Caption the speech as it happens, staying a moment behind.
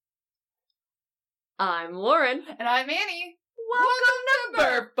I'm Lauren. And I'm Annie. Welcome to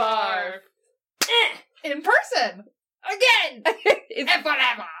Burp Barf. In person. Again. It's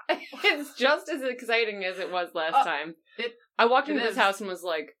whatever. It's just as exciting as it was last time. I walked into this house and was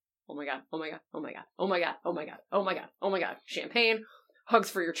like, oh my god, oh my god, oh my god, oh my god, oh my god, oh my god, oh my god. Champagne, hugs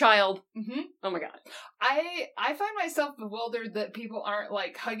for your child. Mm-hmm. Oh my god. I find myself bewildered that people aren't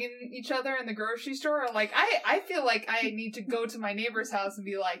like hugging each other in the grocery store. Or, like I feel like I need to go to my neighbor's house and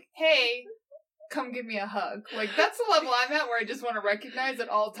be like, hey, come give me a hug. Like that's the level I'm at, where I just want to recognize at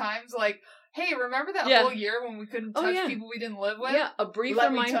all times, like, hey, remember that whole year when we couldn't touch people we didn't live with? Yeah, a brief Let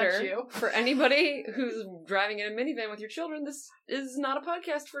reminder me touch you. for anybody who's driving in a minivan with your children, this is not a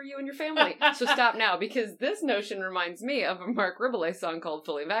podcast for you and your family. So stop now, because this notion reminds me of a Mark Riboulet song called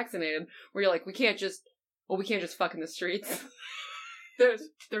Fully Vaccinated, where you're like, we can't just fuck in the streets.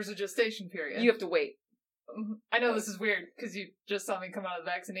 There's a gestation period. You have to wait. I know this is weird, because you just saw me come out of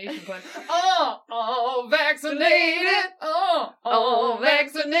the vaccination plan. Oh, vaccinated! Oh,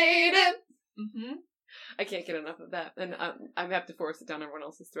 vaccinated! Mm-hmm. I can't get enough of that, and I have to force it down everyone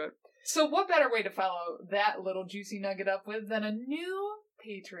else's throat. So what better way to follow that little juicy nugget up with than a new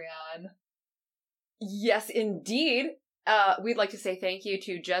Patreon? Yes, indeed. We'd like to say thank you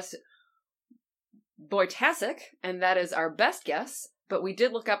to Jess Wojtasek, and that is our best guess, but we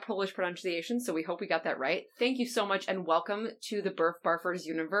did look up Polish pronunciation, so we hope we got that right. Thank you so much, and welcome to the Burf Barfers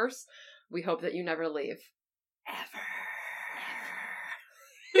universe. We hope that you never leave. Ever.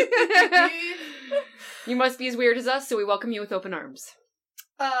 You must be as weird as us, so we welcome you with open arms.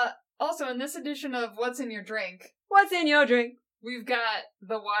 Also, in this edition of What's in Your Drink? What's in your drink? We've got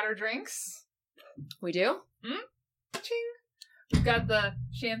the water drinks. We do? Ching. We've got the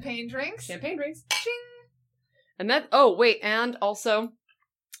champagne drinks. Champagne drinks. Ching. And also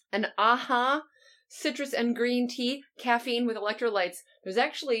an AHA citrus and green tea, caffeine with electrolytes. There's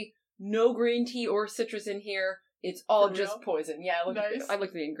actually no green tea or citrus in here. It's all just poison. Yeah, I looked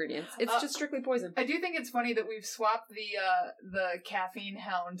at the ingredients. It's just strictly poison. I do think it's funny that we've swapped the caffeine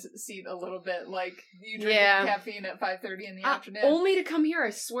hound seat a little bit. Like, you drink caffeine at 5:30 in the afternoon. Only to come here, I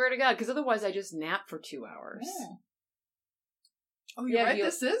swear to God, because otherwise I just nap for 2 hours. Yeah. Oh, you're right.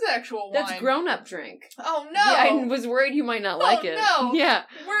 This is actual wine. That's grown-up drink. Oh, no! Yeah, I was worried you might not like it. Oh, no! Yeah.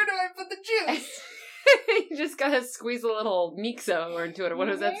 Where do I put the juice? You just gotta squeeze a little Mixo into it. What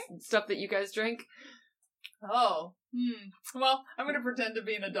is that stuff that you guys drink? Oh. Well, I'm going to pretend to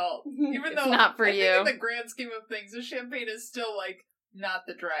be an adult. Even though not for you. think in the grand scheme of things, the champagne is still, like, not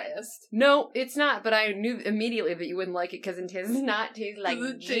the driest. No, it's not, but I knew immediately that you wouldn't like it because it does not taste like Does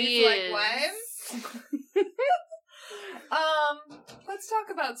it jizz. taste like wine? Let's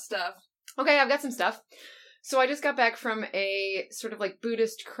talk about stuff. Okay, I've got some stuff. So I just got back from a sort of like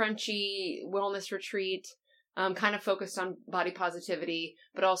Buddhist crunchy wellness retreat, kind of focused on body positivity,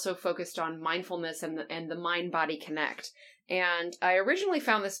 but also focused on mindfulness and the mind-body connect. And I originally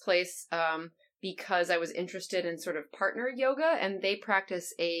found this place because I was interested in sort of partner yoga, and they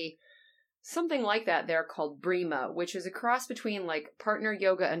practice something like that there called Brima, which is a cross between like partner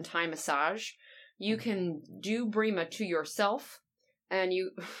yoga and Thai massage. You can do Brima to yourself, and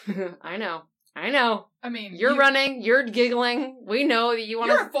you, I know. I mean, you're running, you're giggling. We know that you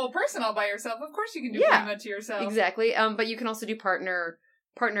want to. You're a full person all by yourself. Of course you can do Brima to yourself. Exactly. But you can also do partner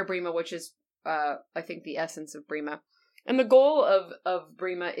Brima, which is, I think, the essence of Brima. And the goal of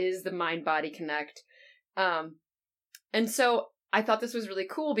Brima is the mind-body connect. And so I thought this was really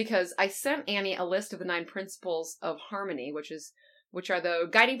cool because I sent Annie a list of the 9 principles of harmony, which are the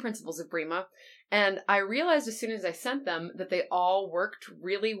guiding principles of Brima. And I realized as soon as I sent them that they all worked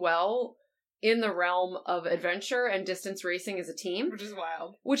really well in the realm of adventure and distance racing as a team. Which is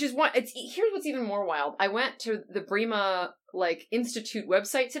wild. Here's what's even more wild. I went to the Brima, Institute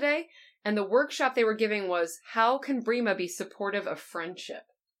website today, and the workshop they were giving was, how can Brima be supportive of friendship?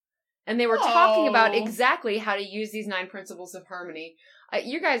 And they were talking about exactly how to use these 9 principles of harmony.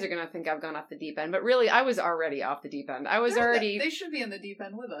 You guys are going to think I've gone off the deep end, but really, I was already off the deep end. They should be in the deep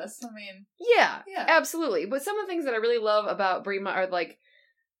end with us. I mean... Yeah, absolutely. But some of the things that I really love about Brima are,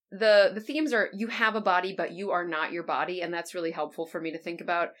 the themes are, you have a body, but you are not your body, and that's really helpful for me to think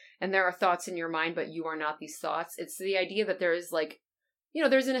about. And there are thoughts in your mind, but you are not these thoughts. It's the idea that there is,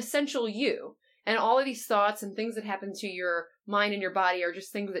 there's an essential you. And all of these thoughts and things that happen to your mind and your body are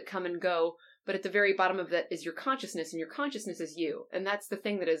just things that come and go. But at the very bottom of that is your consciousness, and your consciousness is you. And that's the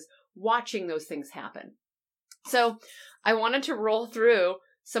thing that is watching those things happen. So I wanted to roll through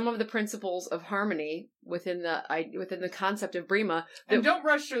some of the principles of harmony within the concept of Brima. And don't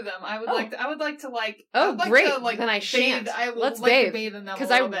rush through them. I would like to great. Then I shan't. Let's bathe in them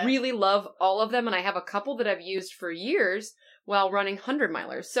because I really love all of them, and I have a couple that I've used for years. while running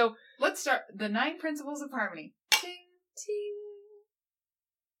 100-milers. So let's start the 9 principles of harmony. Ting,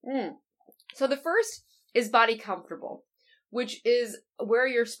 ting. So the first is body comfortable, which is where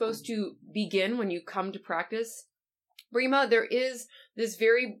you're supposed to begin when you come to practice Brima. There is this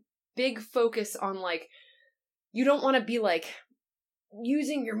very big focus on, like, you don't want to be, like,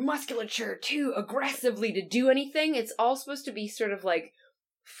 using your musculature too aggressively to do anything. It's all supposed to be sort of, like,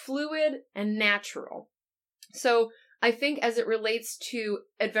 fluid and natural. So I think as it relates to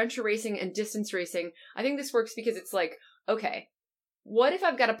adventure racing and distance racing, I think this works because it's like, okay, what if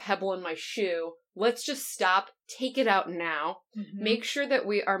I've got a pebble in my shoe? Let's just stop, take it out now, make sure that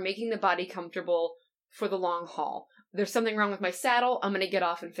we are making the body comfortable for the long haul. There's something wrong with my saddle, I'm going to get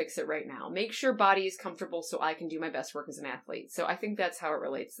off and fix it right now. Make sure body is comfortable so I can do my best work as an athlete. So I think that's how it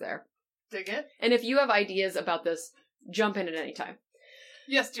relates there. Dig it. And if you have ideas about this, jump in at any time.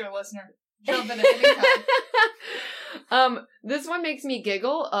 Yes, dear listener. Jump in at any time. This one makes me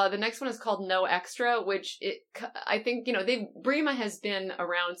giggle. The next one is called No Extra, which I think, Brima has been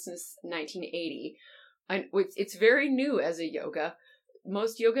around since 1980. It's very new as a yoga.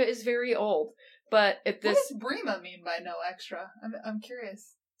 Most yoga is very old, but What does Brima mean by no extra? I'm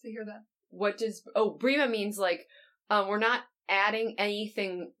curious to hear that. Brima means, like, we're not adding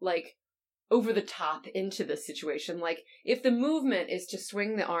anything, like, over the top into the situation. Like, if the movement is to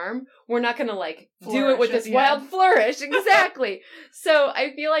swing the arm, we're not gonna, like, do it with this wild flourish. Exactly. So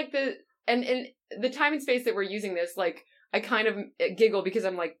I feel like the time and space that we're using this, like, I kind of giggle because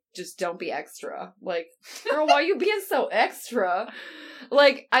I'm like, just don't be extra. Like, girl, why are you being so extra?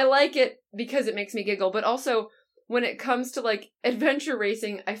 Like, I like it because it makes me giggle, but also when it comes to, like, adventure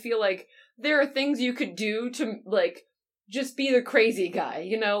racing, I feel like there are things you could do to, like, just be the crazy guy,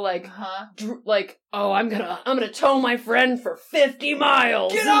 like, like, oh, I'm gonna tow my friend for 50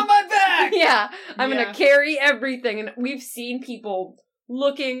 miles. Get on my back! Yeah, I'm gonna carry everything. And we've seen people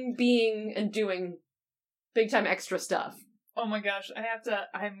looking, being, and doing big time extra stuff. Oh my gosh,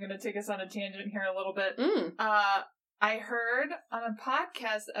 I'm gonna take us on a tangent here a little bit. I heard on a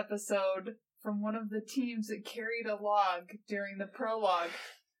podcast episode from one of the teams that carried a log during the prologue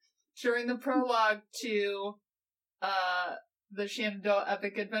to the Shenandoah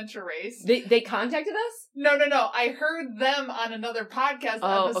Epic Adventure Race. They contacted us? No. I heard them on another podcast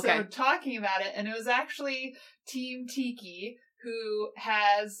episode talking about it, and it was actually Team Tiki, who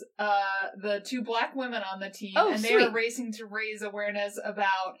has the 2 black women on the team, and they are racing to raise awareness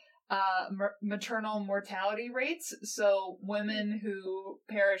about maternal mortality rates. So women who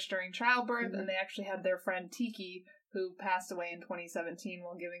perish during childbirth, and they actually had their friend Tiki, who passed away in 2017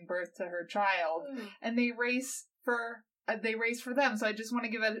 while giving birth to her child, and they race for them. So I just want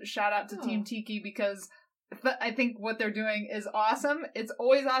to give a shout out to Team Tiki because I think what they're doing is awesome. It's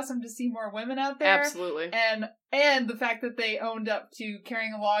always awesome to see more women out there. Absolutely. And the fact that they owned up to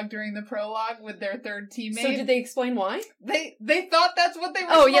carrying a log during the prologue with their third teammate. So did they explain why? They thought that's what they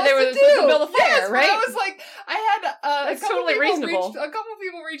were supposed to do. They were supposed to build a fire, yes, right? I was like, I had that's totally reasonable. A couple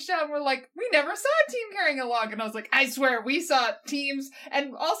people reached out and were like, we never saw a team carrying a log. And I was like, I swear, we saw teams.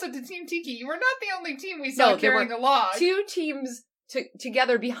 And also to Team Tiki, you were not the only team we saw carrying a log. 2 teams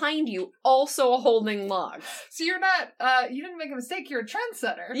together behind you, also holding logs. So you're not, you didn't make a mistake, you're a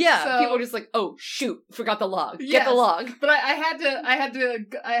trendsetter. Yeah, so, people are just like, oh shoot, forgot the log. Get the log. But I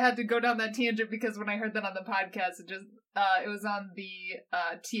had to go down that tangent because when I heard that on the podcast, it was on the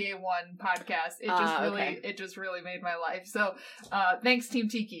TA1 podcast. It just really made my life. So thanks, Team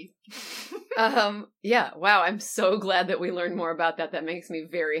Tiki. Yeah, wow, I'm so glad that we learned more about that. That makes me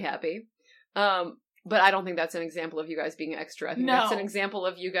very happy. But I don't think that's an example of you guys being extra. I think that's an example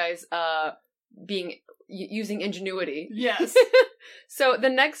of you guys using ingenuity. Yes. So the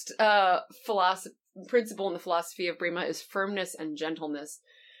next principle in the philosophy of Brima is firmness and gentleness,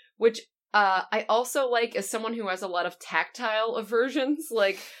 which I also like as someone who has a lot of tactile aversions.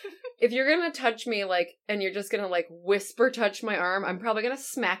 Like, if you're gonna touch me, like, and you're just gonna, like, whisper touch my arm, I'm probably gonna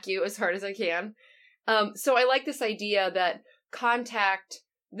smack you as hard as I can. So I like this idea that contact...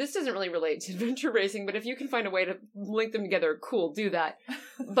 This doesn't really relate to adventure racing, but if you can find a way to link them together, cool, do that.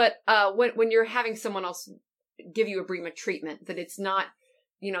 But when you're having someone else give you a Brima treatment, that it's not,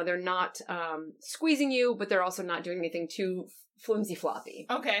 they're not squeezing you, but they're also not doing anything too flimsy floppy.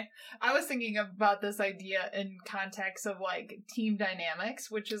 Okay. I was thinking about this idea in context of, like, team dynamics,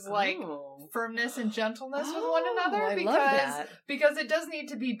 which is like firmness and gentleness with one another. I love that. Because it does need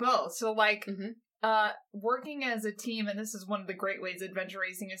to be both. So, like... working as a team, and this is one of the great ways adventure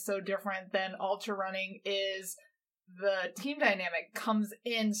racing is so different than ultra running, is the team dynamic comes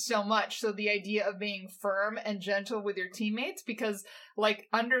in so much. So the idea of being firm and gentle with your teammates, because, like,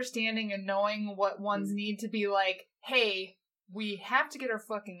 understanding and knowing what ones need to be like, hey, we have to get our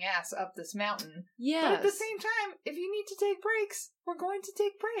fucking ass up this mountain. Yes. But at the same time, if you need to take breaks, we're going to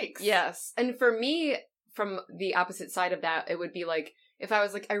take breaks. Yes. And for me, from the opposite side of that, it would be like, if I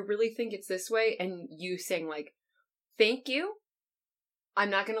was like, I really think it's this way, and you saying like, thank you, I'm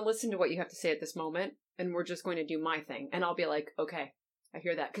not going to listen to what you have to say at this moment, and we're just going to do my thing. And I'll be like, okay, I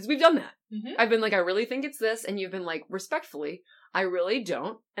hear that. Because we've done that. Mm-hmm. I've been like, I really think it's this, and you've been like, respectfully, I really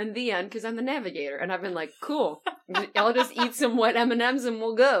don't. And the end, because I'm the navigator. And I've been like, cool. I'll just eat some wet M&Ms and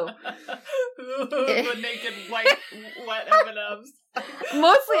we'll go. The naked, white, wet M&Ms.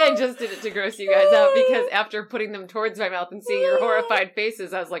 Mostly I just did it to gross you guys out, because after putting them towards my mouth and seeing your horrified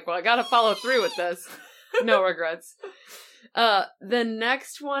faces, I was like, well, I gotta follow through with this. No regrets. The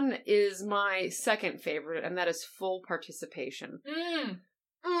next one is my second favorite, and that is full participation.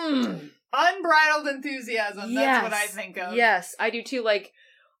 Unbridled enthusiasm. That's what I think of. Yes, I do too. Like,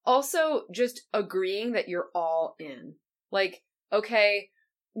 also just agreeing that you're all in. Like, okay,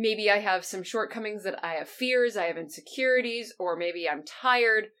 maybe I have some shortcomings, that I have fears, I have insecurities, or maybe I'm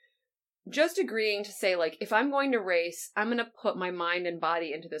tired. Just agreeing to say, like, if I'm going to race, I'm going to put my mind and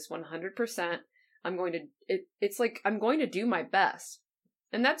body into this 100%. It's like, I'm going to do my best.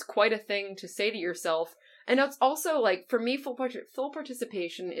 And that's quite a thing to say to yourself. And it's also, like, for me, full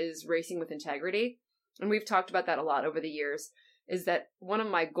participation is racing with integrity. And we've talked about that a lot over the years, is that one of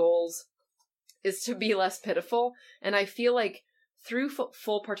my goals is to be less pitiful. And I feel like through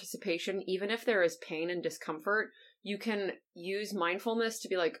full participation, even if there is pain and discomfort, you can use mindfulness to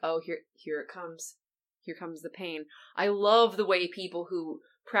be like, oh, here it comes. Here comes the pain. I love the way people who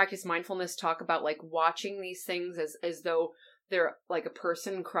practice mindfulness talk about, like, watching these things as though they're like a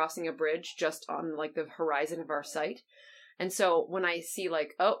person crossing a bridge just on, like, the horizon of our sight. And so when I see,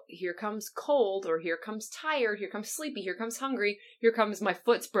 like, oh, here comes cold, or here comes tired, here comes sleepy, here comes hungry, here comes my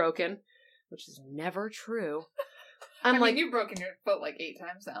foot's broken, which is never true. I'm like, you've broken your foot like 8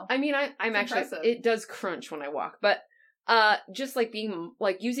 times now. I mean, I'm actually, impressive. it does crunch when I walk, but just like being,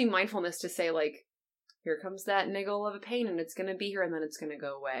 like, using mindfulness to say, like, here comes that niggle of a pain, and it's going to be here, and then it's going to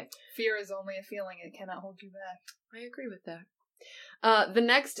go away. Fear is only a feeling. It cannot hold you back. I agree with that. The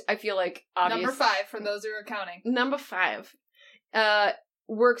next, I feel like, obvious... Number 5, for those who are counting. Number 5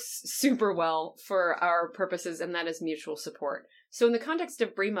 works super well for our purposes, and that is mutual support. So in the context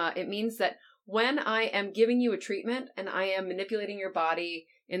of Brima, it means that when I am giving you a treatment, and I am manipulating your body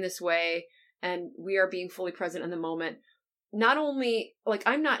in this way, and we are being fully present in the moment, not only, like,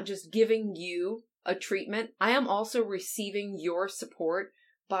 I'm not just giving you a treatment, I am also receiving your support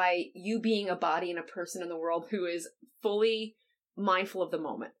by you being a body and a person in the world who is fully mindful of the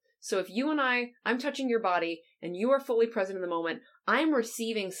moment. So if you and I'm touching your body and you are fully present in the moment, I'm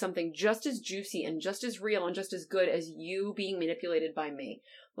receiving something just as juicy and just as real and just as good as you being manipulated by me.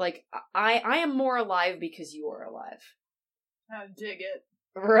 Like, I am more alive because you are alive. I dig it.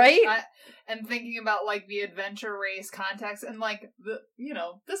 Right? And thinking about, like, the adventure race context, and, like,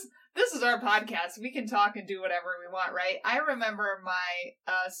 this is our podcast. We can talk and do whatever we want, right? I remember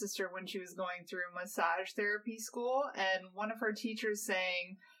my sister when she was going through massage therapy school, and one of her teachers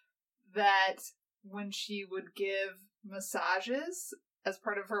saying that when she would give massages as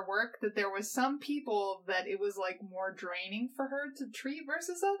part of her work, that there was some people that it was, like, more draining for her to treat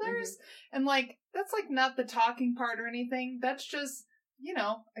versus others. Mm-hmm. And, like, that's, like, not the talking part or anything. That's just,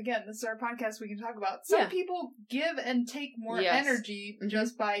 again, this is our podcast, we can talk about. Some people give and take more energy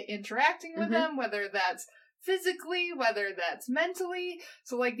just by interacting with them, whether that's physically, whether that's mentally.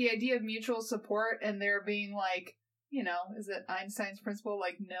 So, like, the idea of mutual support and there being, like, is it Einstein's principle,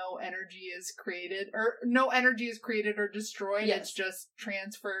 like, no energy is created or destroyed, it's just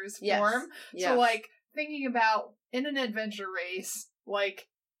transfers form. Yes. So, like, thinking about, in an adventure race, like,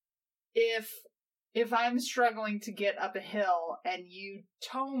 if I'm struggling to get up a hill and you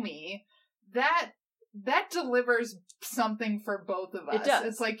tow me, that delivers something for both of us. It does.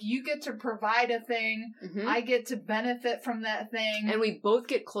 It's like you get to provide a thing, I get to benefit from that thing. And we both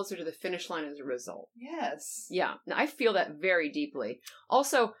get closer to the finish line as a result. Yes. Yeah, I feel that very deeply.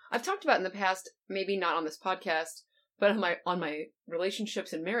 Also, I've talked about in the past, maybe not on this podcast, but on my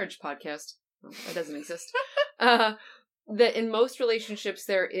relationships and marriage podcast, well, that doesn't exist, that in most relationships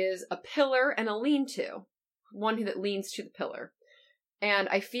there is a pillar and a lean-to, one that leans to the pillar. And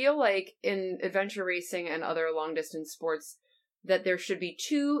I feel like in adventure racing and other long-distance sports that there should be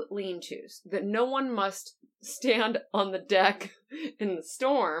 2 lean-tos, that no one must stand on the deck in the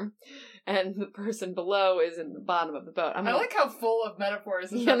storm and the person below is in the bottom of the boat. I like how full of metaphors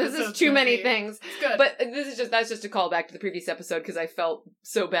this this is too many things. It's good. But that's just a callback to the previous episode because I felt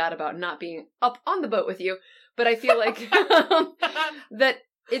so bad about not being up on the boat with you. But I feel like that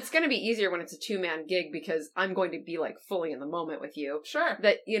it's going to be easier when it's a 2-man gig because I'm going to be like fully in the moment with you. Sure.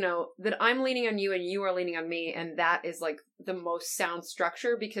 That, that I'm leaning on you and you are leaning on me. And that is like the most sound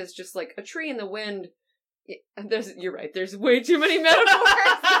structure because just like a tree in the wind, you're right. There's way too many metaphors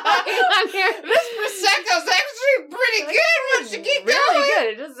on here. This Prosecco's actually pretty good once you keep really going. Good.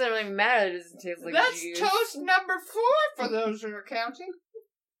 It doesn't really matter. It doesn't taste like That's juice. toast number 4 for those who are counting.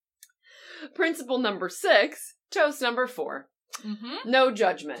 Principle number 6. Toast number 4. Mm-hmm. No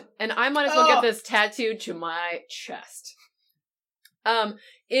judgment. And I might as well get this tattooed to my chest.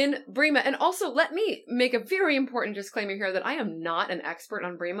 In Brema, and also let me make a very important disclaimer here that I am not an expert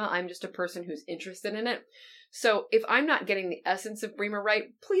on Brema. I'm just a person who's interested in it. So if I'm not getting the essence of Brema right,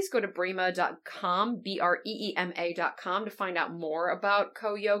 please go to brema.com, BREEMA.com to find out more about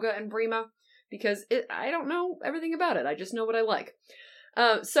Co-Yoga and Brema because I don't know everything about it. I just know what I like.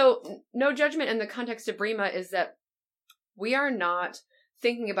 So no judgment in the context of Brema is that we are not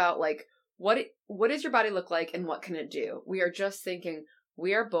thinking about like, what does your body look like and what can it do? We are just thinking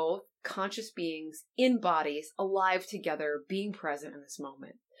we are both conscious beings in bodies, alive together, being present in this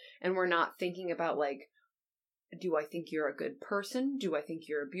moment. And we're not thinking about like, do I think you're a good person? Do I think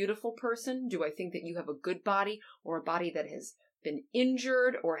you're a beautiful person? Do I think that you have a good body or a body that has been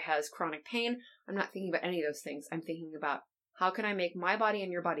injured or has chronic pain? I'm not thinking about any of those things. I'm thinking about how can I make my body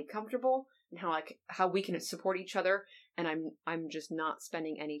and your body comfortable and how we can support each other. And I'm just not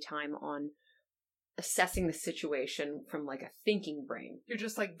spending any time on assessing the situation from like a thinking brain. You're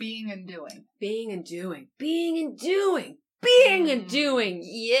just like being and doing. Being and doing. Being and doing. Being and doing.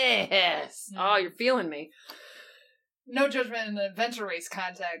 Yes. Oh, you're feeling me. No judgment in the adventure race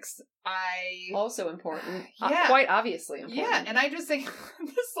context. Also important. Yeah. Quite obviously important. Yeah, and I just think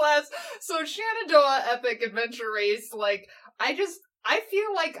so Shenandoah Epic Adventure Race, like, I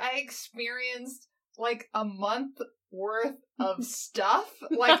feel like I experienced like a month worth of stuff.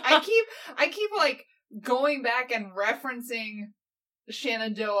 Like I keep like going back and referencing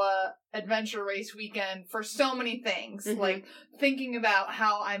Shenandoah Adventure Race weekend for so many things. Mm-hmm. Like thinking about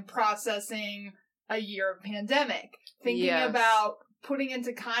how I'm processing a year of pandemic, thinking about putting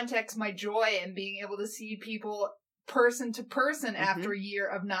into context my joy and being able to see people person to person after a year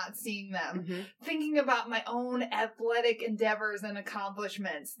of not seeing them, thinking about my own athletic endeavors and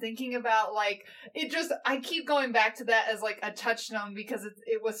accomplishments, thinking about like I keep going back to that as like a touchstone because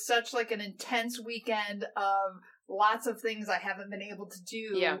it was such like an intense weekend of lots of things I haven't been able to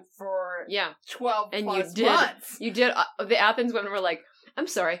do for 12 and plus you did. months. You did. The Athens women were like, I'm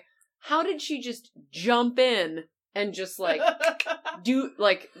sorry, how did she just jump in and just like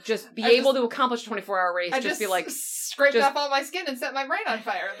be able to accomplish a 24-hour race? I just be like scraped off all my skin and set my brain on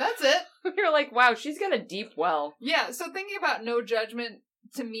fire. That's it. You're like, wow, she's got a deep well. Yeah, so thinking about no judgment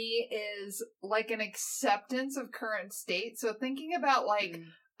to me is like an acceptance of current state. So thinking about like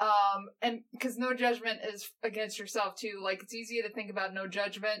and because no judgment is against yourself too. Like it's easy to think about no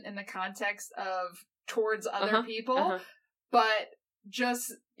judgment in the context of towards other people, but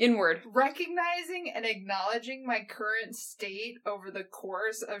just inward recognizing and acknowledging my current state over the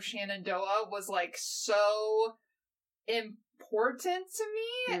course of Shenandoah was like so important to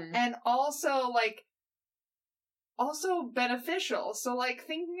me and also beneficial. So like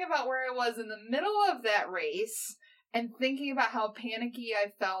thinking about where I was in the middle of that race and thinking about how panicky I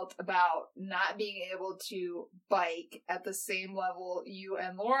felt about not being able to bike at the same level you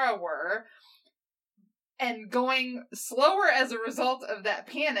and Laura were, and going slower as a result of that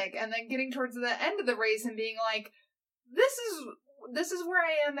panic, and then getting towards the end of the race and being like, this is where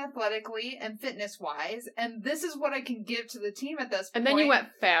I am athletically and fitness-wise, and this is what I can give to the team at this point. And then you went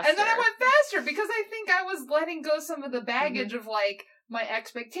faster. And then I went faster because I think I was letting go some of the baggage of like my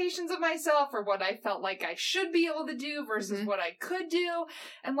expectations of myself or what I felt like I should be able to do versus what I could do.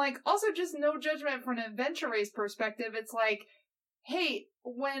 And like also just no judgment from an adventure race perspective. It's like, hey,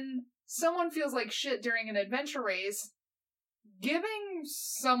 when someone feels like shit during an adventure race, giving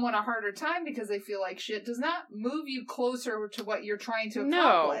someone a harder time because they feel like shit does not move you closer to what you're trying to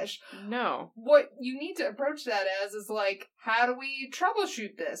accomplish. No. What you need to approach that as is like, how do we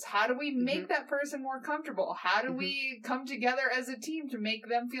troubleshoot this? How do we make that person more comfortable? How do we come together as a team to make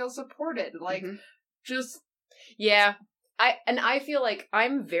them feel supported? Like, just... Yeah. I feel like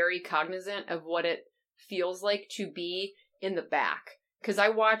I'm very cognizant of what it feels like to be in the back. Because I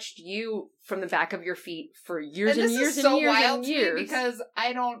watched you from the back of your feet for years and years and years and years. Because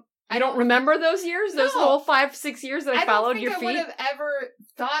I don't remember those years? Those whole 5-6 years that I followed your feet? I don't think I would have ever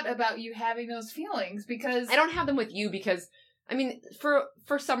thought about you having those feelings because... I don't have them with you because I mean, for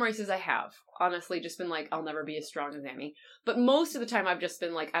some races I have, honestly, just been like, I'll never be as strong as Annie. But most of the time I've just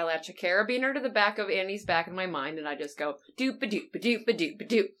been like, I latch a carabiner to the back of Annie's back in my mind, and I just go,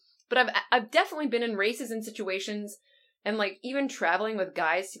 doop-a-doop-a-doop-a-doop-a-doop. But I've definitely been in races and situations, and like, even traveling with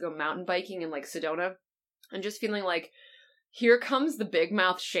guys to go mountain biking in like Sedona, and just feeling like, here comes the big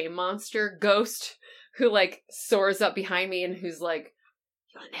mouth shame monster ghost who like soars up behind me and who's like,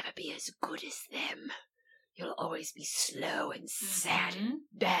 you'll never be as good as them. You'll always be slow and sad and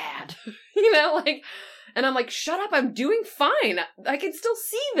bad. You know, like, and I'm like, shut up, I'm doing fine. I can still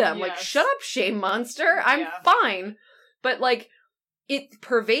see them. Yes. Like, shut up, shame monster. I'm fine. But like, it's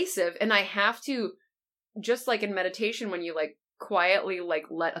pervasive, and I have to, just like in meditation, when you like quietly like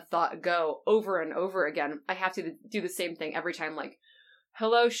let a thought go over and over again, I have to do the same thing every time. Like,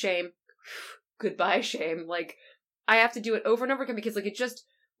 hello, shame. Goodbye, shame. Like, I have to do it over and over again because like it just,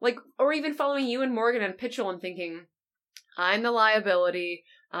 like, or even following you and Morgan and Pitchell and thinking, I'm the liability,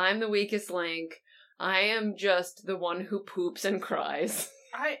 I'm the weakest link, I am just the one who poops and cries.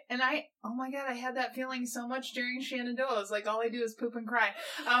 Oh my god, I had that feeling so much during Shenandoah. It's like, all I do is poop and cry.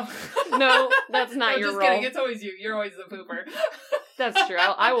 No, that's not your just role. kidding, it's always you. You're always the pooper. That's true.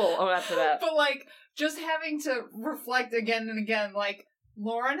 I will own up to that. But like, just having to reflect again and again, like,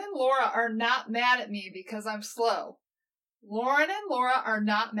 Lauren and Laura are not mad at me because I'm slow. Lauren and Laura are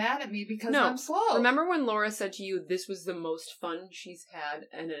not mad at me because I'm slow. Remember when Laura said to you, this was the most fun she's had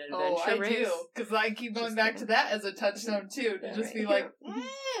in an adventure race? I do. Because I keep going back to that as a touchstone, too. To just be like,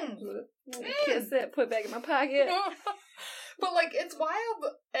 kiss it, put it back in my pocket. But, like, it's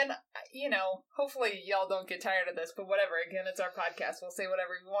wild. And, you know, hopefully y'all don't get tired of this, but whatever. Again, it's our podcast. We'll say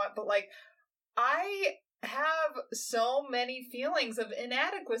whatever we want. But, like, I have so many feelings of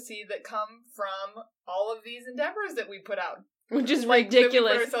inadequacy that come from all of these endeavors that we put out. Which is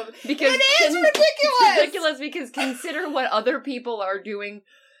ridiculous. Because it is ridiculous! It's ridiculous because consider what other people are doing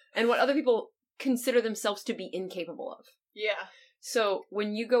and what other people consider themselves to be incapable of. Yeah. So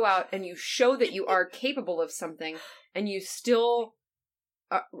when you go out and you show that you are capable of something and you still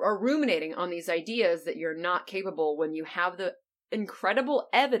are ruminating on these ideas that you're not capable when you have the incredible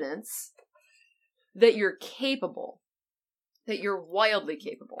evidence that you're capable, that you're wildly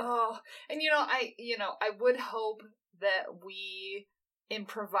capable. Oh, and I would hope that we, in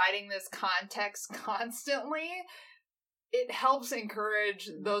providing this context constantly, it helps encourage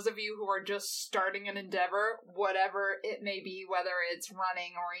those of you who are just starting an endeavor, whatever it may be, whether it's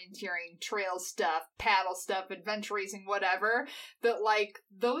running, orienteering, trail stuff, paddle stuff, adventure racing, whatever, that like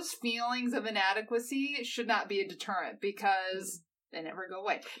those feelings of inadequacy should not be a deterrent because they never go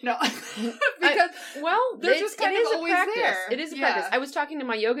away. No. Because they're just kind of always there. It is a practice. I was talking to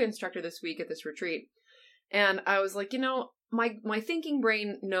my yoga instructor this week at this retreat, and I was like, my thinking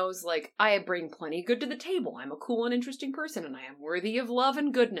brain knows, like, I bring plenty good to the table. I'm a cool and interesting person, and I am worthy of love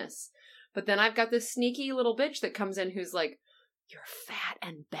and goodness. But then I've got this sneaky little bitch that comes in who's like, you're fat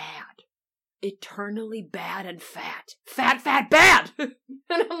and bad. Eternally bad and fat. Fat, bad! And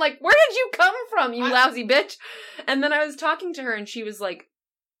I'm like, where did you come from, you lousy bitch? And then I was talking to her, and she was like,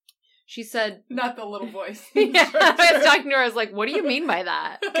 she said... Not the little voice. Yeah, I was talking to her, I was like, what do you mean by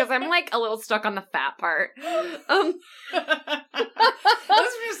that? Because I'm like a little stuck on the fat part. Those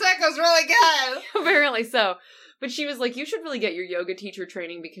Prosecco's really good! Apparently so. But she was like, you should really get your yoga teacher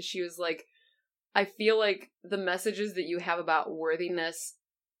training, because she was like, I feel like the messages that you have about worthiness,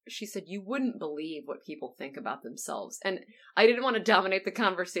 she said, you wouldn't believe what people think about themselves. And I didn't want to dominate the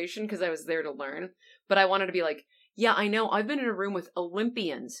conversation because I was there to learn, but I wanted to be like, yeah, I know. I've been in a room with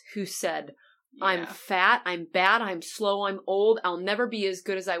Olympians who said, I'm fat, I'm bad, I'm slow, I'm old, I'll never be as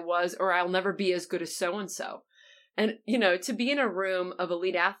good as I was, or I'll never be as good as so-and-so. And, to be in a room of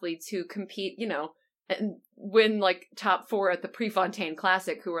elite athletes who compete, and win, like, top 4 at the Prefontaine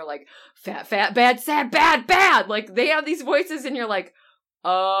Classic, who are like, fat, bad, sad, bad. Like, they have these voices, and you're like,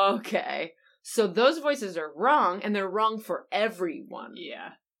 okay. So those voices are wrong, and they're wrong for everyone.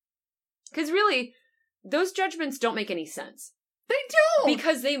 Yeah. Because really, those judgments don't make any sense. They don't!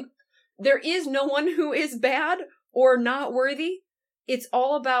 Because there is no one who is bad or not worthy. It's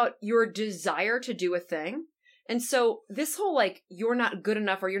all about your desire to do a thing. And so this whole, like, you're not good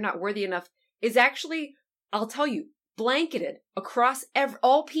enough or you're not worthy enough is actually, I'll tell you, blanketed across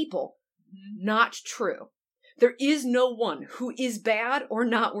all people, not true. There is no one who is bad or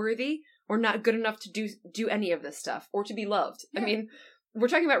not worthy or not good enough to do any of this stuff or to be loved. Yeah. I mean, we're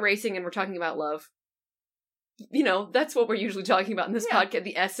talking about racing and we're talking about love. That's what we're usually talking about in this podcast,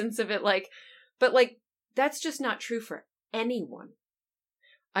 the essence of it, but that's just not true for anyone.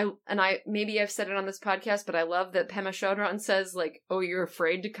 Maybe I've said it on this podcast, but I love that Pema Chodron says, like, oh, you're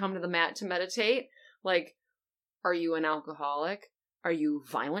afraid to come to the mat to meditate? Like, Are you an alcoholic? Are you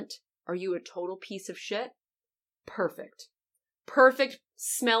violent? Are you a total piece of shit? Perfect. Perfect,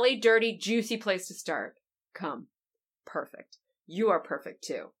 smelly, dirty, juicy place to start. Come. Perfect. You are perfect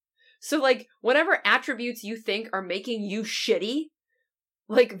too. So, like, whatever attributes you think are making you shitty,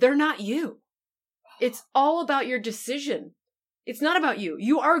 like, they're not you. It's all about your decision. It's not about you.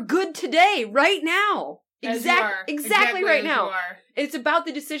 You are good today, right now. Exactly right now. It's about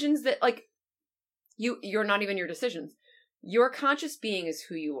the decisions that, like, you're not even your decisions. Your conscious being is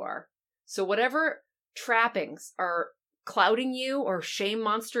who you are. So whatever trappings are clouding you or shame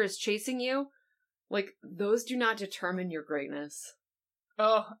monster is chasing you, like, those do not determine your greatness.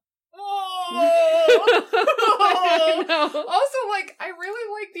 Oh. Also, like, I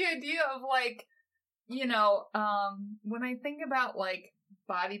really like the idea of, like, you know, when I think about, like,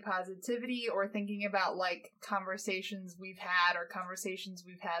 body positivity or thinking about, like, conversations we've had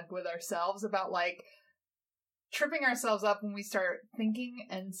with ourselves about, like, tripping ourselves up when we start thinking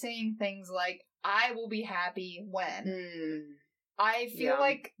and saying things like, I will be happy when. I feel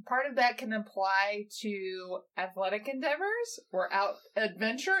like part of that can apply to athletic endeavors or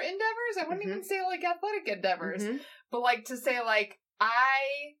adventure endeavors. I wouldn't even say, like, athletic endeavors. But, like, to say, like,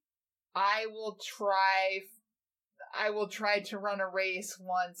 I will try to run a race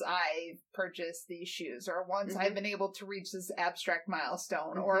once I purchase these shoes, or once I've been able to reach this abstract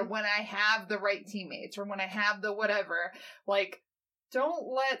milestone, or when I have the right teammates, or when I have the whatever. Like, don't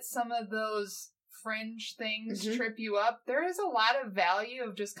let some of those fringe things trip you up. There is a lot of value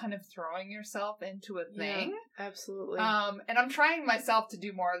of just kind of throwing yourself into a thing. Yeah, absolutely. And I'm trying myself to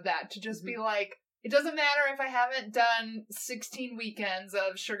do more of that, to just be like, it doesn't matter if I haven't done 16 weekends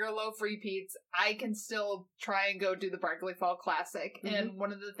of Sugarloaf repeats, I can still try and go do the Barkley Fall Classic. And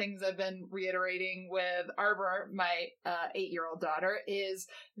one of the things I've been reiterating with Arbor, my 8-year-old daughter, is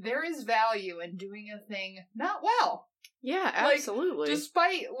there is value in doing a thing not well. Yeah, absolutely. Like,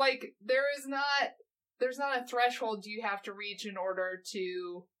 despite, like, there's not a threshold you have to reach in order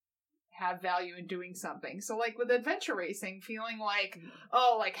to have value in doing something. So, like, with adventure racing, feeling like,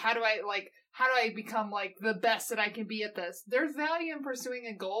 oh, like, how do I become, like, the best that I can be at this? There's value in pursuing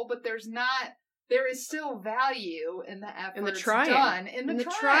a goal, but there is still value in the effort in the trying. Done. In the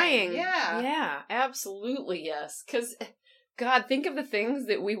trying. Yeah. Yeah, absolutely, yes. Because, God, think of the things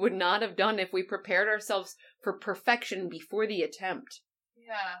that we would not have done if we prepared ourselves for perfection before the attempt.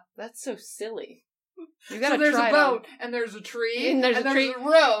 Yeah. That's so silly. You gotta so there's a boat, and there's a tree, and there's a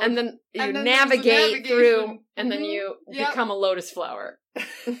road, and then you navigate through, and then you become a lotus flower.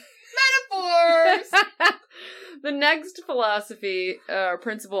 Metaphors! The next philosophy,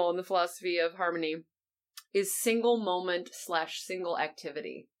 principle in the philosophy of harmony is single moment / single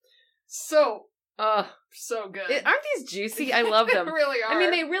activity. So good. Aren't these juicy? I love them. They really are. I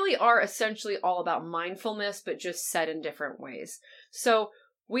mean, they really are essentially all about mindfulness, but just said in different ways. So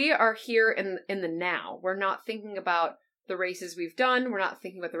we are here in the now. We're not thinking about the races we've done. We're not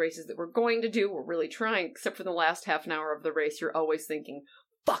thinking about the races that we're going to do. We're really trying, except for the last half an hour of the race. You're always thinking,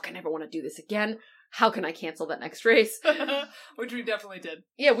 fuck, I never want to do this again. How can I cancel that next race? Which we definitely did.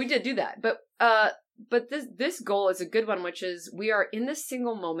 Yeah, we did do that. But this goal is a good one, which is we are in this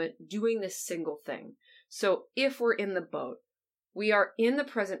single moment doing this single thing. So if we're in the boat, we are in the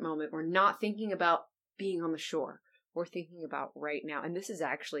present moment. We're not thinking about being on the shore. We're thinking about right now. And this is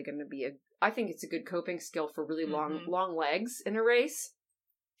actually going to be I think it's a good coping skill for really long legs in a race.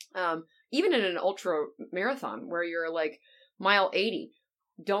 Even in an ultra marathon where you're like mile 80,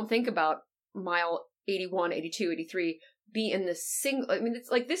 don't think about mile 81, 82, 83. Be in this single, I mean, it's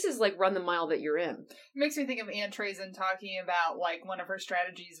like, this is like run the mile that you're in. It makes me think of Ann Trazen talking about, like, one of her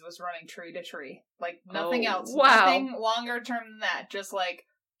strategies was running tree to tree. Like, nothing else. Wow. Nothing longer term than that. Just, like,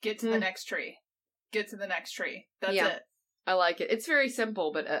 get to the next tree. Get to the next tree. That's it. I like it. It's very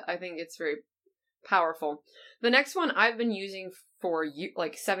simple, but I think it's very powerful. The next one I've been using for,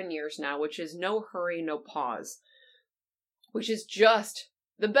 like, 7 years now, which is no hurry, no pause. Which is just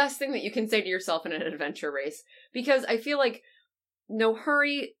the best thing that you can say to yourself in an adventure race. Because I feel like no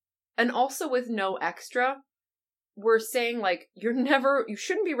hurry, and also with no extra, we're saying, like, you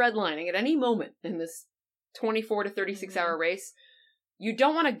shouldn't be redlining at any moment in this 24 to 36 hour race. You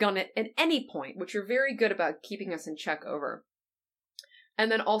don't want to gun it at any point, which you're very good about keeping us in check over.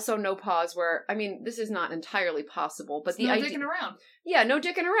 And then also no pause where, I mean, this is not entirely possible, but no dicking around. Yeah, no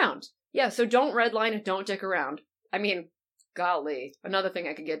dicking around. Yeah, so don't redline and don't dick around. I mean, golly, another thing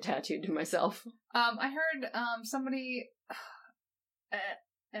I could get tattooed to myself. I heard somebody,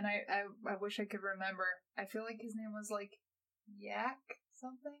 and I wish I could remember. I feel like his name was like Yak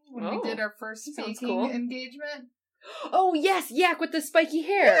something when we did our first speaking engagement. Oh, yes, Yak with the spiky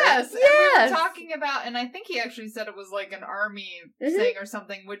hair. Yes, yes. and we were talking about, and I think he actually said it was like an army thing or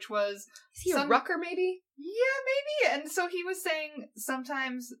something, which was... Is he a rucker, maybe? Yeah, maybe. And so he was saying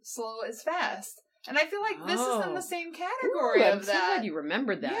sometimes slow is fast. And I feel like this is in the same category of I'm so that. glad you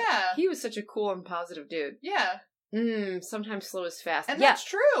remembered that. Yeah. He was such a cool and positive dude. Yeah. Sometimes slow is fast. And that's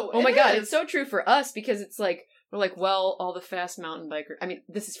true. Oh my god, it's so true for us because it's like, we're like, well, all the fast mountain bikers, I mean,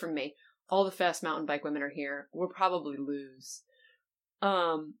 this is from me. All the fast mountain bike women are here. We'll probably lose.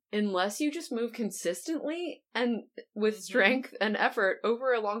 Unless you just move consistently and with strength and effort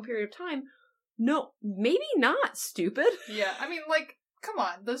over a long period of time. No, maybe not, stupid. Yeah, I mean, like, come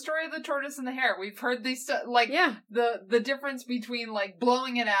on, the story of the tortoise and the hare. We've heard these the difference between like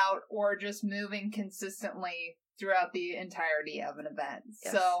blowing it out or just moving consistently throughout the entirety of an event.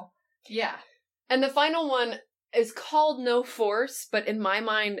 Yes. So, yeah. And the final one is called No Force, but in my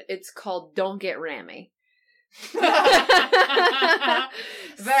mind, it's called Don't Get Rammy. Very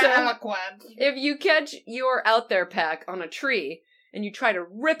eloquent. If you catch your out there pack on a tree and you try to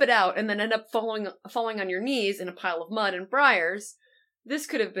rip it out and then end up falling on your knees in a pile of mud and briars, this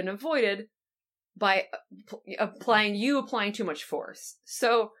could have been avoided by applying too much force.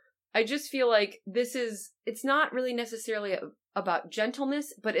 So I just feel like it's not really necessarily about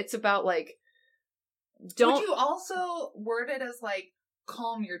gentleness, but it's about like, don't... Would you also word it as like,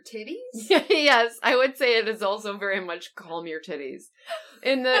 calm your titties? Yes, I would say it is also very much calm your titties.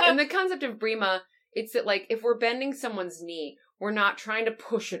 In the concept of Brima, it's that like, if we're bending someone's knee, we're not trying to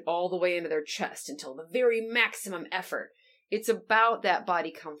push it all the way into their chest until the very maximum effort. It's about that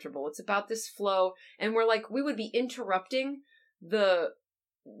body comfortable. It's about this flow. And we're like, we would be interrupting the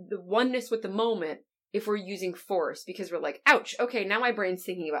oneness with the moment if we're using force, because we're like, ouch, okay, now my brain's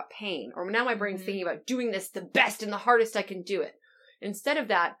thinking about pain, or now my brain's thinking about doing this the best and the hardest I can do it. Instead of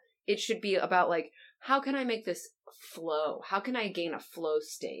that, it should be about like, how can I make this flow? How can I gain a flow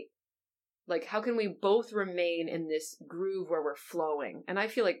state? Like, how can we both remain in this groove where we're flowing? And I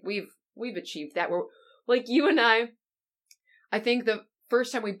feel like we've achieved that. We're like, you and I think the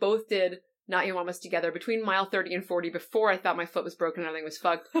first time we both did Not Your Mamas together, between mile 30 and 40, before I thought my foot was broken and everything was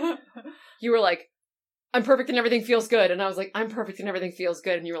fucked, you were like, I'm perfect and everything feels good. And I was like, I'm perfect and everything feels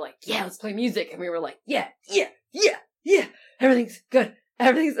good. And you were like, yeah, let's play music. And we were like, yeah. Everything's good.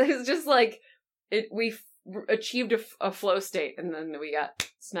 It was just like, we achieved a flow state and then we got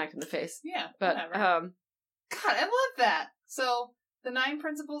smacked in the face. Yeah, but, whatever. God, I love that. So, the 9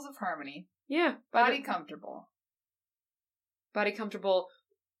 principles of harmony. Yeah. Body comfortable. Body comfortable.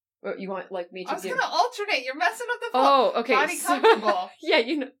 You want like me to I was going to alternate. You're messing up the flow. Oh, okay. Body comfortable. Yeah,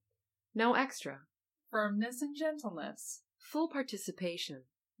 no extra. Firmness and gentleness. Full participation.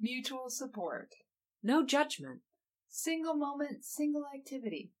 Mutual support. No judgment. Single moment, single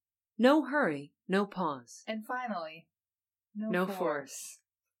activity. No hurry, no pause. And finally, no force.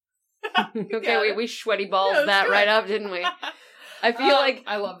 Okay, we sweaty balls that right up, didn't we? I feel like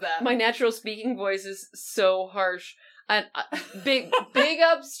I love that. My natural speaking voice is so harsh. And big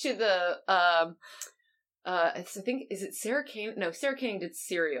ups to the I think, is it Sarah Koenig? No, Sarah Koenig did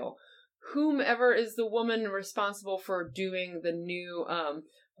Serial. Whomever is the woman responsible for doing the new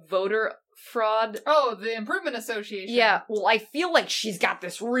voter fraud. Oh, the Improvement Association. Yeah, well, I feel like she's got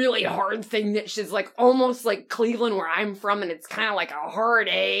this really hard thing that she's like almost like Cleveland where I'm from, and it's kind of like a hard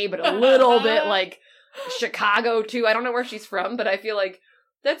A, but a little bit like Chicago too. I don't know where she's from, but I feel like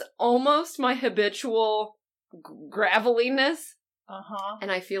that's almost my habitual graveliness. Uh-huh.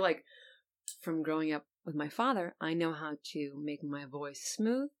 And I feel like from growing up with my father, I know how to make my voice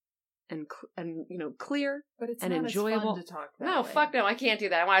smooth and clear, but it's and not enjoyable. As fun to talk that no, way. Fuck no, I can't do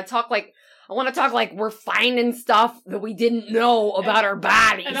that. I want to talk like we're finding stuff that we didn't know about our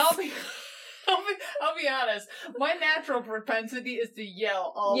bodies. And I'll be honest. My natural propensity is to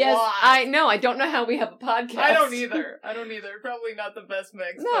yell a lot. Yes, I know. I don't know how we have a podcast. I don't either. Probably not the best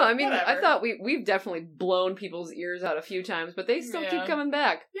mix. No, I mean, whatever. I thought we've definitely blown people's ears out a few times, but they still keep coming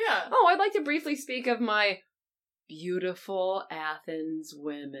back. Yeah. Oh, I'd like to briefly speak of my beautiful Athens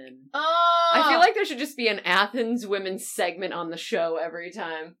women. I feel like there should just be an Athens women segment on the show every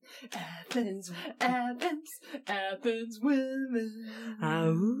time. Athens women.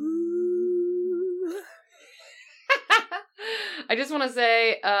 I just want to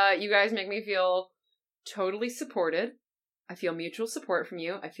say, you guys make me feel totally supported. I feel mutual support from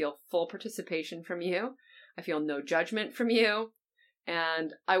you. I feel full participation from you. I feel no judgment from you.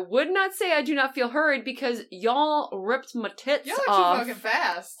 And I would not say I do not feel hurried because y'all ripped my tits off. Y'all are too fucking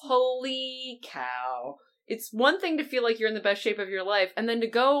fast. Holy cow. It's one thing to feel like you're in the best shape of your life, and then to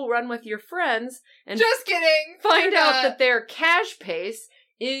go run with your friends and just kidding. Find out that their cash pace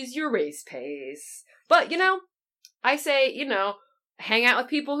is your race pace. But, I say, hang out with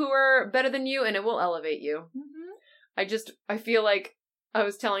people who are better than you and it will elevate you. Mm-hmm. I feel like, I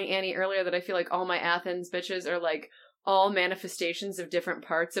was telling Annie earlier that I feel like all my Athens bitches are like all manifestations of different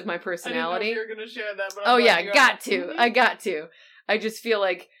parts of my personality. I didn't know if you were going to share that, but oh yeah, I got to. I just feel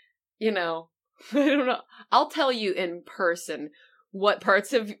like, I don't know. I'll tell you in person what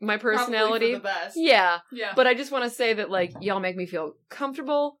parts of my personality. Probably for the best. Yeah. Yeah. But I just want to say that, like, y'all make me feel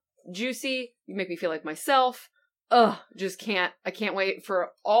comfortable, juicy, you make me feel like myself. I can't wait for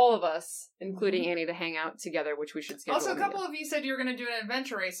all of us, including Annie, to hang out together, which we should schedule. Also, a couple of you said you were going to do an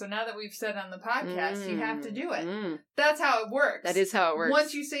adventure race, so now that we've said on the podcast, you have to do it. That's how it works. That is how it works.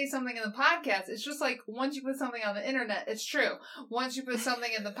 Once you say something in the podcast, it's just like once you put something on the internet, it's true. Once you put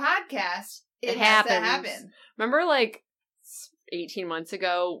something in the podcast, it has to happen. Remember, like, 18 months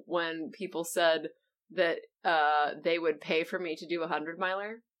ago when people said that they would pay for me to do a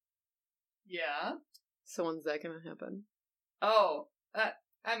 100-miler? Yeah. So when's that gonna happen? Oh,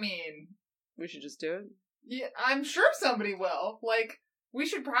 I mean... We should just do it? Yeah, I'm sure somebody will. Like, we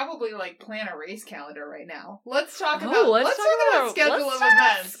should probably, like, plan a race calendar right now. Let's talk about schedule of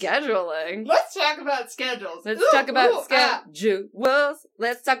events. Scheduling. Let's talk about schedules. Let's talk about schedules.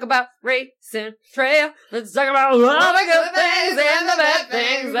 Let's talk about racing trail. Let's talk about all the good things and the bad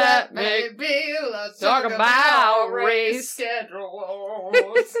things that may be. Let's talk about race schedules.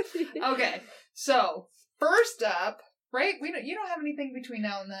 Okay, so first up, right? You don't have anything between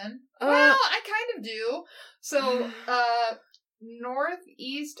now and then. Well, I kind of do. So,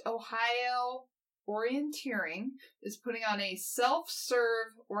 Northeast Ohio Orienteering is putting on a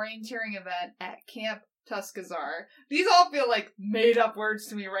self-serve orienteering event at Camp Tuscazar. These all feel like made-up words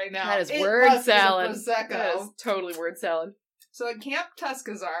to me right now. That is word salad. That is totally word salad. So at Camp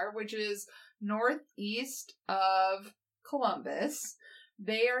Tuscazar, which is northeast of Columbus,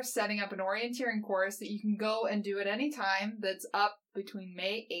 they are setting up an orienteering course that you can go and do at any time that's up between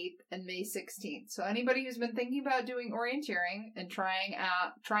May 8th and May 16th. So anybody who's been thinking about doing orienteering and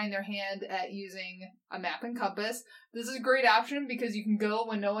trying their hand at using a map and compass, this is a great option because you can go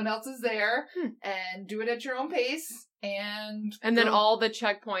when no one else is there and do it at your own pace. And then all the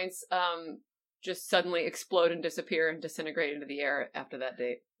checkpoints just suddenly explode and disappear and disintegrate into the air after that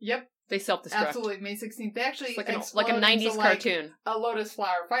date. Yep. They self-destruct. Absolutely. May 16th. They actually it's like a 90s cartoon. A lotus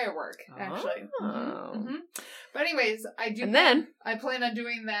flower firework, actually. Oh. Mm-hmm. But anyways, I plan on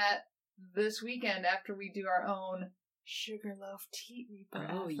doing that this weekend after we do our own Sugarloaf Tea Reaper.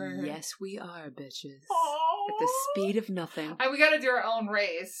 Oh, yes, we are, bitches. Oh. At the speed of nothing. We gotta do our own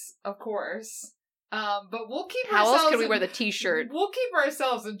race, of course. But we'll keep How ourselves... else can we wear the t-shirt? We'll keep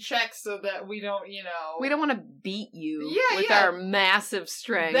ourselves in check so that we don't, We don't want to beat you with yeah. our massive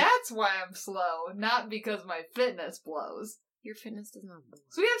strength. That's why I'm slow, not because my fitness blows. Your fitness does not blow.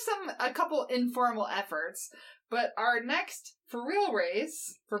 So we have a couple informal efforts, but our next for real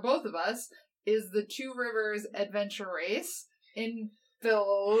race, for both of us, is the Two Rivers Adventure Race in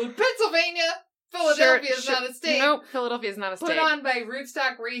Pennsylvania. Philadelphia is not a state. Nope, Philadelphia is not a state. Put on by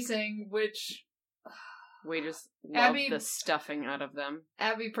Rootstock Racing, which... We just love the stuffing out of them.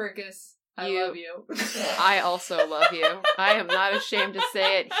 Abby Perkis, I love you. I also love you. I am not ashamed to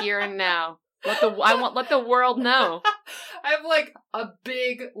say it here and now. Let the world know. I have like a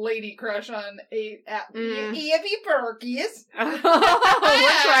big lady crush on Abby Perkis. We're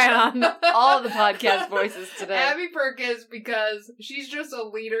trying on all of the podcast voices today. Abby Perkis, because she's just a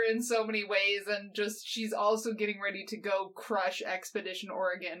leader in so many ways, and she's also getting ready to go crush Expedition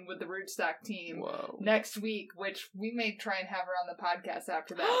Oregon with the Rootstock team next week, which we may try and have her on the podcast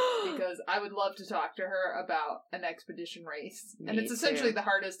after that, because I would love to talk to her about an expedition race. And it's essentially the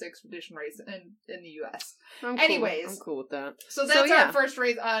hardest expedition race in the U.S. Anyways. I'm cool with that. So that's our first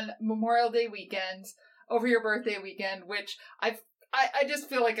race on Memorial Day weekend, over your birthday weekend, which I just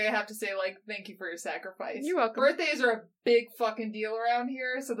feel like I have to say, like, thank you for your sacrifice. You're welcome. Birthdays are a big fucking deal around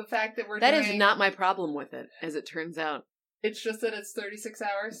here, so the fact that That is not my problem with it, as it turns out. It's just that it's 36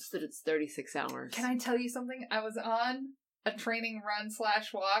 hours? It's that it's 36 hours. Can I tell you something? I was on a training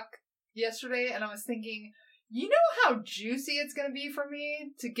run/walk yesterday, and I was thinking, you know how juicy it's going to be for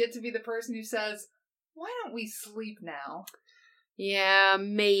me to get to be the person who says, why don't we sleep now? Yeah,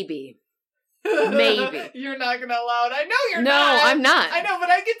 maybe. Maybe. You're not going to allow it. I know you're not. No, I'm not. I know, but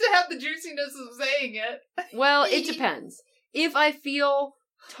I get to have the juiciness of saying it. Well, it depends. If I feel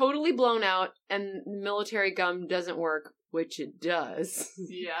totally blown out and military gum doesn't work, which it does.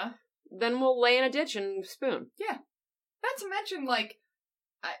 Yeah. Then we'll lay in a ditch and spoon. Yeah. Not to mention, like,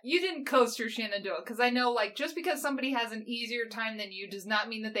 you didn't coast your Shenandoah, because I know, like, just because somebody has an easier time than you does not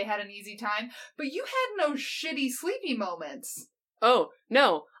mean that they had an easy time, but you had no shitty sleepy moments. Oh,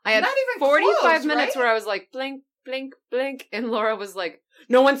 no. I had not even 45 close, minutes right? where I was like, blink, blink, blink. And Laura was like,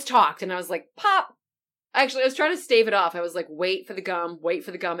 no one's talked. And I was like, pop. Actually, I was trying to stave it off. I was like, wait for the gum.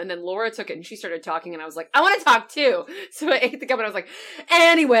 And then Laura took it and she started talking and I was like, I want to talk too. So I ate the gum and I was like,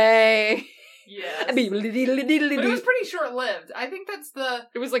 anyway. Yes. But But it was pretty short-lived. I think that's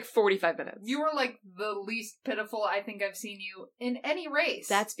It was like 45 minutes. You were like the least pitiful I think I've seen you in any race.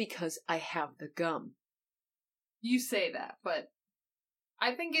 That's because I have the gum. You say that, but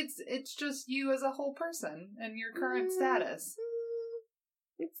I think it's just you as a whole person and your current status.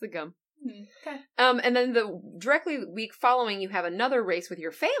 It's the gum. Okay. And then the directly week following, you have another race with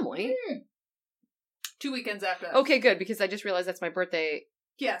your family. 2 weekends after that. Okay, good, because I just realized that's my birthday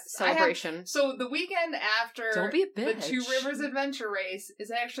Yes. celebration. So the weekend after Don't be a the bitch. Two Rivers Adventure Race is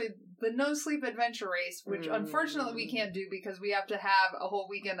actually the No Sleep Adventure Race, which unfortunately we can't do because we have to have a whole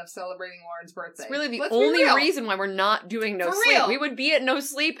weekend of celebrating Lauren's birthday. It's really the Let's be only real. reason why we're not doing No For Sleep. real. We would be at No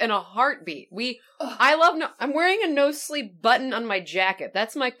Sleep in a heartbeat. Ugh. I love I'm wearing a No Sleep button on my jacket.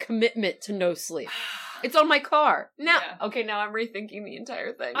 That's my commitment to No Sleep. It's on my car. Now, Yeah. okay, now I'm rethinking the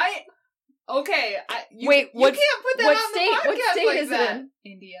entire thing. Wait, what- you can't put that what on state- the podcast what state like is it that. in?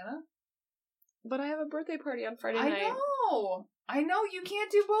 Indiana. But I have a birthday party on Friday I night. know. You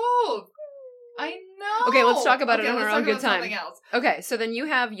can't do both. I know. Okay, let's talk about it on let's our talk own good about time. Something else. Okay, so then you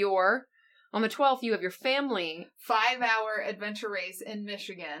have on the 12th, you have your family. 5-hour adventure race in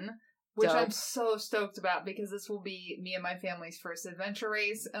Michigan, which Dope. I'm so stoked about because this will be me and my family's first adventure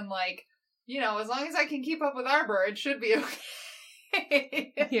race. And like, as long as I can keep up with Arbor, it should be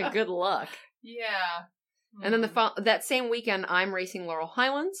okay. Yeah, good luck. Yeah. And then that same weekend, I'm racing Laurel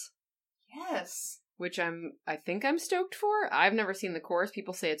Highlands, Yes. which I think I'm stoked for. I've never seen the course.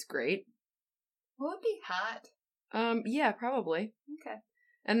 People say it's great. Will it be hot? Yeah, probably. Okay.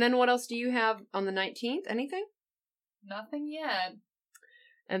 And then what else do you have on the 19th? Anything? Nothing yet.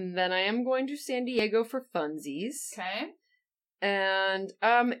 And then I am going to San Diego for funsies. Okay. And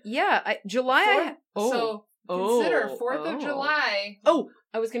July. So consider 4th of July. Oh,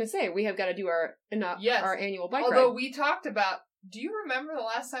 I was gonna say we have got to do our annual bike ride. Although we talked about, do you remember the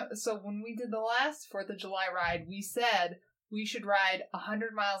last time? So when we did the last 4th of July ride, we said we should ride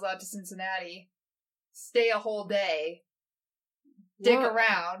 100 miles out to Cincinnati, stay a whole day, dick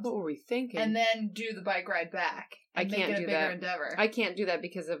around. What were we thinking? And then do the bike ride back. I And can't make it do a bigger that. endeavor. I can't do that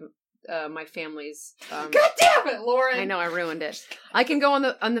because of my family's. God damn it, Lauren! I know I ruined it. I can go on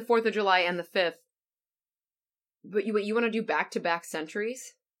the 4th of July and the 5th. But you want to do back-to-back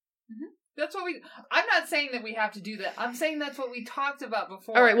centuries? Mm-hmm. That's what I'm not saying that we have to do that. I'm saying that's what we talked about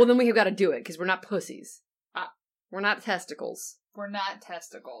before. All right, well then we have got to do it because we're not pussies. We're not testicles. We're not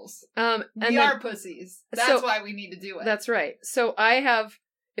testicles. We are pussies. That's why we need to do it. That's right. So I have,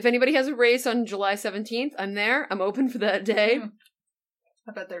 if anybody has a race on July 17th, I'm there. I'm open for that day.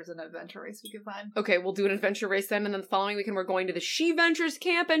 I bet there's an adventure race we could find. Okay, we'll do an adventure race then, and then the following weekend we're going to the She Ventures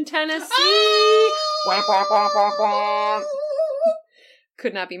camp in Tennessee. Oh!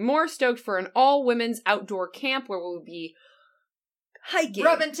 Could not be more stoked for an all-women's outdoor camp where we'll be hiking,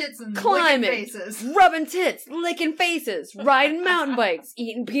 rubbing tits and climbing, licking faces. rubbing tits, licking faces, riding mountain bikes,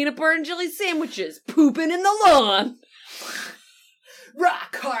 eating peanut butter and jelly sandwiches, pooping in the lawn.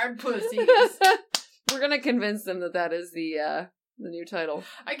 Rock hard pussies. We're gonna convince them that is the new title.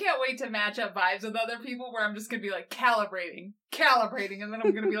 I can't wait to match up vibes with other people where I'm just gonna be like calibrating, and then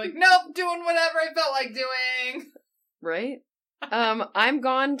I'm gonna be like, nope, doing whatever I felt like doing. Right? I'm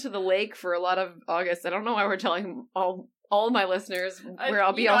gone to the lake for a lot of August. I don't know why we're telling all of my listeners where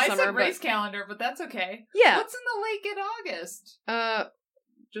I'll be all summer. I said race calendar, but that's okay. Yeah. What's in the lake in August?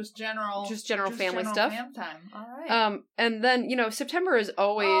 Just general family stuff. Fam time. All right. And then September is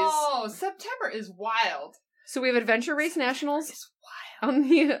always. Oh, September is wild. So we have Adventure Race Nationals It's wild. on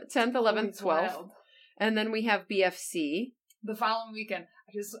the 10th, 11th, Always 12th, wild. and then we have BFC The following weekend.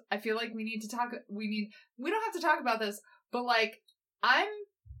 I feel like we need to talk. We don't have to talk about this, but like I'm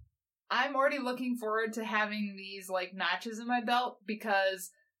already looking forward to having these like notches in my belt because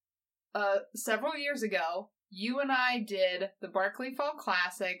several years ago you and I did the Barkley Fall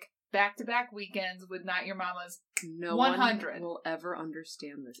Classic back-to-back weekends with Not Your Mama's. No 100. one will ever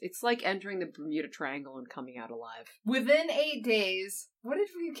understand this. It's like entering the Bermuda Triangle and coming out alive. Within 8 days, what did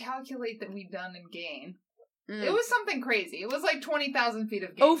we calculate that we'd done in gain? It was something crazy. It was like 20,000 feet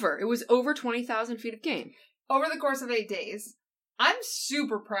of gain. It was over 20,000 feet of gain. Over the course of 8 days. I'm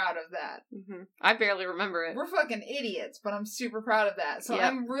super proud of that. Mm-hmm. I barely remember it. We're fucking idiots, but I'm super proud of that. So Yep.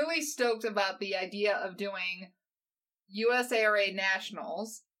 I'm really stoked about the idea of doing USARA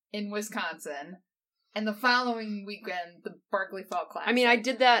Nationals in Wisconsin, and the following weekend, the Barkley Fall Classic. I mean, I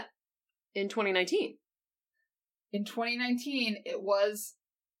did that in 2019. In 2019, it was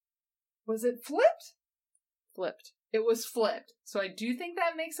it flipped? flipped. It was flipped. So I do think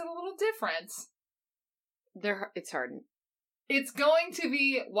that makes it a little difference. It's hard. It's going to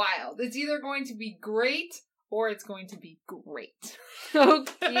be wild. It's either going to be great or it's going to be great.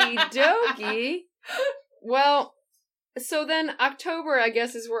 Okie dokie. Well, so then October, I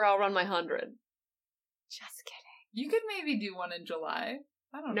guess, is where I'll run my 100. Just kidding. You could maybe do one in July.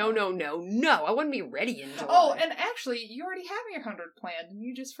 I don't know. No. I wouldn't be ready in July. Oh, and actually, you already have your 100 planned, and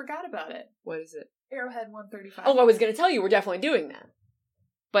you just forgot about it. What is it? Arrowhead 135. Oh, I was going to tell you, we're definitely doing that.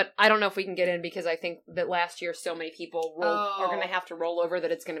 But I don't know if we can get in because I think that last year so many people are going to have to roll over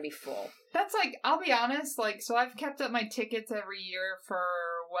that it's going to be full. That's like, I'll be honest, like, so I've kept up my tickets every year for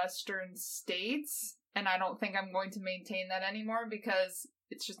Western states, and I don't think I'm going to maintain that anymore because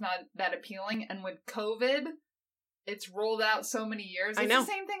it's just not that appealing. And with COVID, it's rolled out so many years. I know. It's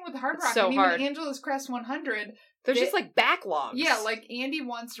the same thing with Hard Rock. It's so and even hard. Angeles Crest 100. There's just like backlogs. Yeah, like Andy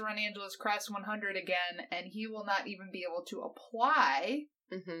wants to run Angeles Crest 100 again, and he will not even be able to apply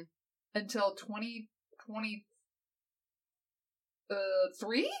until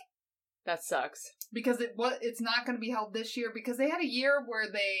 2023? That sucks. Because it's not going to be held this year because they had a year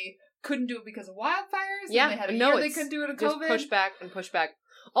where they couldn't do it because of wildfires. Yeah, and they had a year they couldn't do it of COVID. Just push back.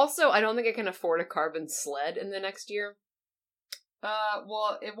 Also, I don't think I can afford a carbon sled in the next year.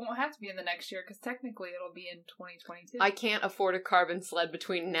 Well, it won't have to be in the next year because technically it'll be in 2022. I can't afford a carbon sled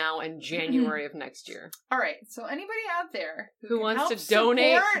between now and January of next year. All right, so anybody out there who wants help to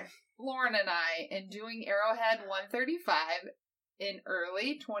donate support Lauren and I in doing Arrowhead 135 in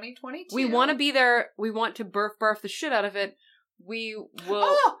early 2022. We want to be there. We want to barf the shit out of it. We will.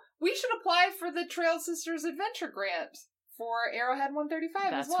 Oh, we should apply for the Trail Sisters Adventure Grant for Arrowhead 135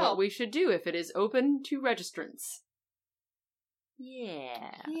 That's as well. what we should do if it is open to registrants.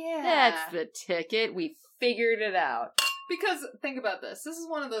 Yeah. That's the ticket. We figured it out. Because think about this. This is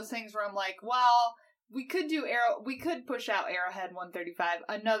one of those things where I'm like, well, we could push out Arrowhead 135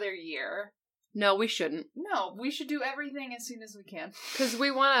 another year. No, we shouldn't. No, we should do everything as soon as we can. Because we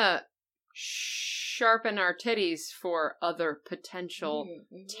want to sharpen our titties for other potential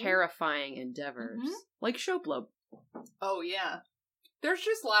terrifying endeavors. Like Showblow. Oh, yeah. There's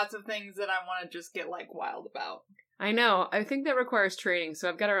just lots of things that I want to just get, like, wild about. I know. I think that requires training, so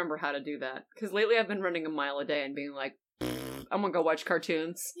I've got to remember how to do that. Because lately I've been running a mile a day and being like, I'm gonna go watch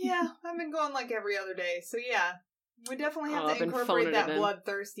cartoons. Yeah, I've been going like every other day. So yeah, we definitely have to incorporate that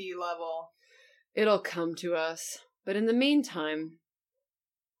bloodthirsty level. It'll come to us. But in the meantime,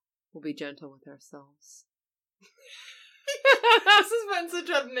 we'll be gentle with ourselves. This has been such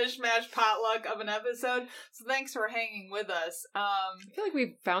a mishmash potluck of an episode, so thanks for hanging with us. I feel like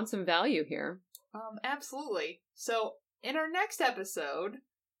we've found some value here. Absolutely. So, in our next episode,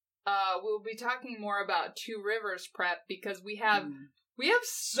 we'll be talking more about Two Rivers prep because we have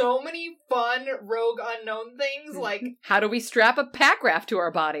so many fun Rogue Unknown things, like... How do we strap a pack raft to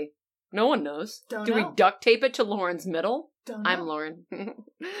our body? No one knows. Don't know. We duct tape it to Lauren's middle? Don't know. I'm Lauren. You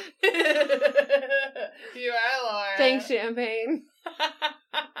are Lauren. Thanks, Champagne.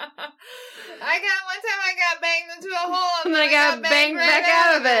 One time I got banged into a hole and then I got banged back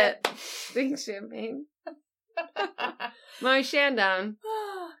out of it. Thanks, Champagne. My Shandon.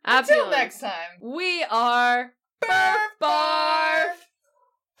 Until next time. We are Barf Barf.